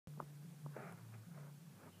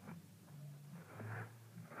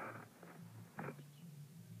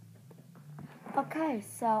Okay,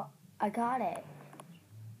 so I got it.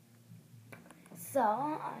 So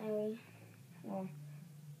I will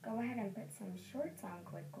go ahead and put some shorts on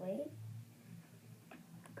quickly.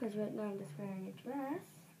 Because right now I'm just wearing a dress.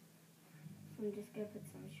 So I'm just going to put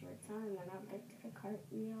some shorts on and then I'll get to the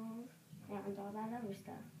cartwheels and all that other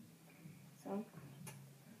stuff. So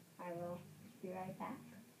I will be right back.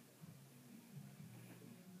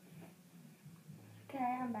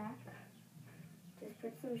 Okay, I'm back. Just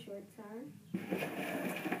put some shorts on.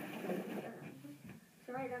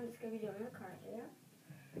 So right now I'm just going to be doing a cartwheel.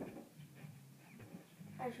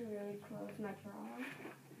 I should really close my bra.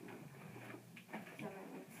 So I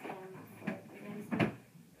might stand my foot against it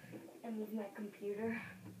and move my computer.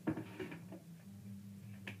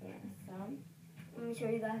 Yeah, so let me show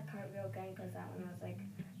you that cartwheel again because that one was like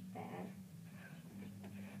bad.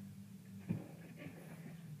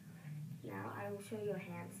 Now I will show you a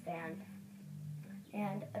handstand.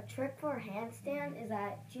 And a trick for a handstand is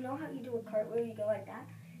that, do you know how you do a cartwheel? You go like that.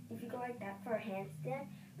 If you go like that for a handstand,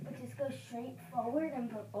 but just go straight forward and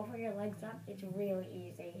put both of your legs up, it's really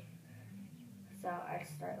easy. So I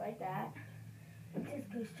start like that. Just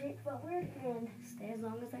go straight forward and stay as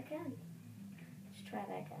long as I can. Let's try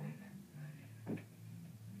that again.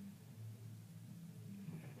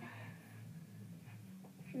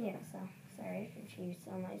 Yeah, so sorry for cheese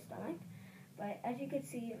on my stomach. But as you can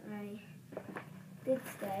see, I did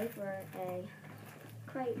stay for a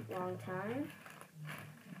quite long time.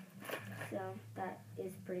 So that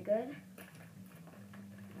is pretty good.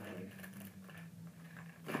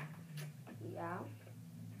 Yeah.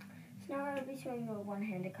 So now I'll be showing you a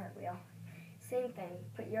one-handed cartwheel. Same thing.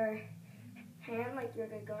 Put your hand like you're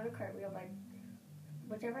gonna go in a cartwheel, like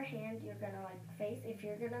whichever hand you're gonna like face. If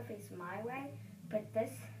you're gonna face my way, put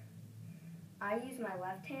this. I use my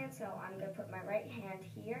left hand, so I'm gonna put my right hand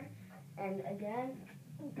here, and again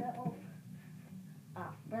go.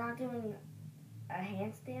 We're not doing a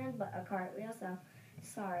handstand, but a cartwheel. So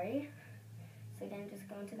sorry. So again, just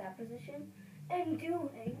go into that position and do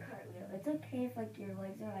a cartwheel. It's okay if like your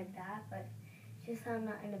legs are like that, but just I'm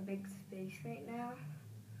not in a big space right now.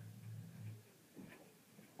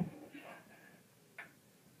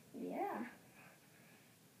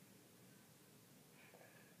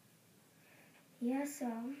 Yeah,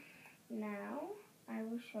 so now I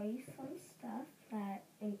will show you some stuff that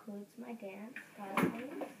includes my dance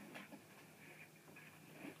costumes.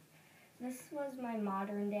 This was my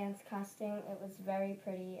modern dance costume. It was very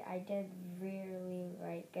pretty. I did really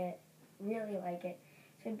like it.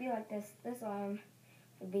 So it'd be like this. This arm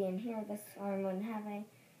would be in here. This arm wouldn't have any.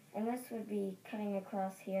 And this would be cutting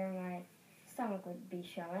across here. My stomach would be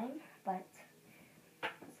showing, but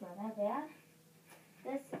it's not that bad.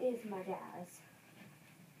 This is my jazz.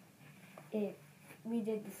 We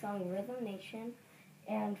did the song Rhythm Nation,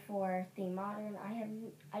 and for the modern,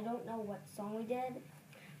 I don't know what song we did,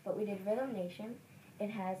 but we did Rhythm Nation. It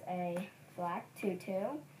has a black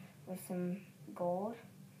tutu with some gold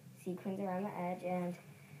sequins around the edge and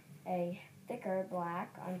a thicker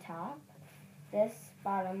black on top. This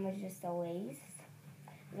bottom was just a lace.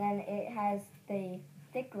 Then it has the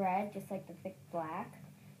thick red, just like the thick black,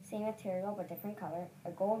 same material but different color,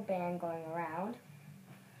 a gold band going around,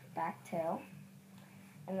 back too.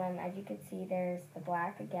 And then as you can see, there's the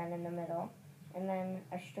black again in the middle, and then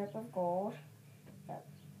a strip of gold that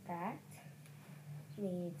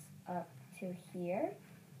leads up to here.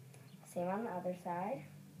 Same on the other side.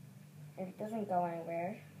 It doesn't go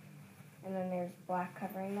anywhere. And then there's black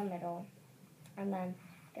covering the middle. And then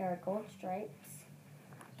there are gold stripes,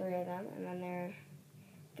 3 of them, and then there are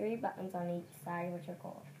 3 buttons on each side, which are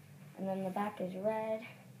gold. And then the back is red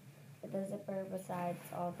with the zipper besides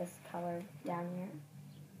all this color down here.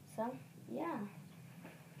 So, yeah.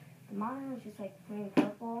 The modern was just like plain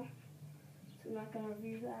purple, so I'm not going to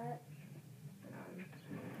review that.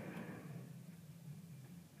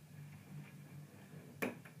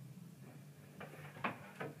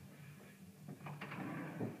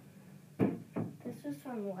 This was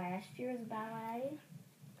from last year's ballet.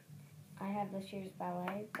 I have this year's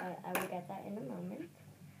ballet, but I will get that in a moment.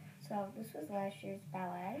 So this was last year's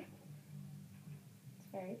ballet.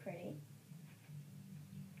 It's very pretty.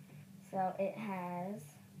 So it has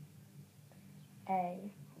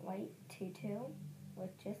a white tutu with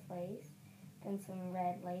just lace, then some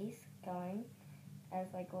red lace going as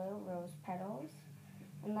like little rose petals,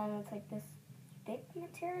 and then it's like this thick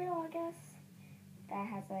material, I guess, that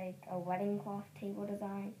has like a wedding cloth table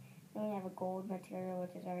design. Then we have a gold material,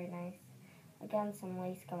 which is very nice. Again, some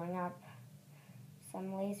lace going up,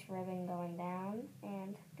 some lace ribbon going down,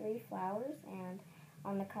 and 3 flowers, and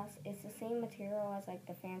on the cusp, it's the same material as like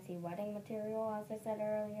the fancy wedding material as I said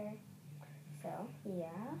earlier. So, yeah.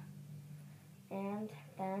 And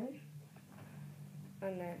then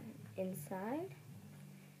on the inside,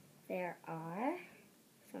 there are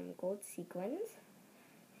some gold sequins.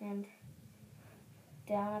 And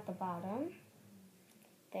down at the bottom,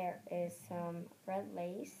 there is some red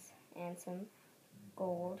lace and some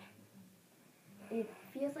gold. It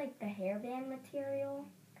feels like the hairband material,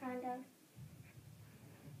 kind of.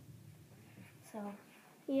 So,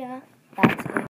 yeah, that's it.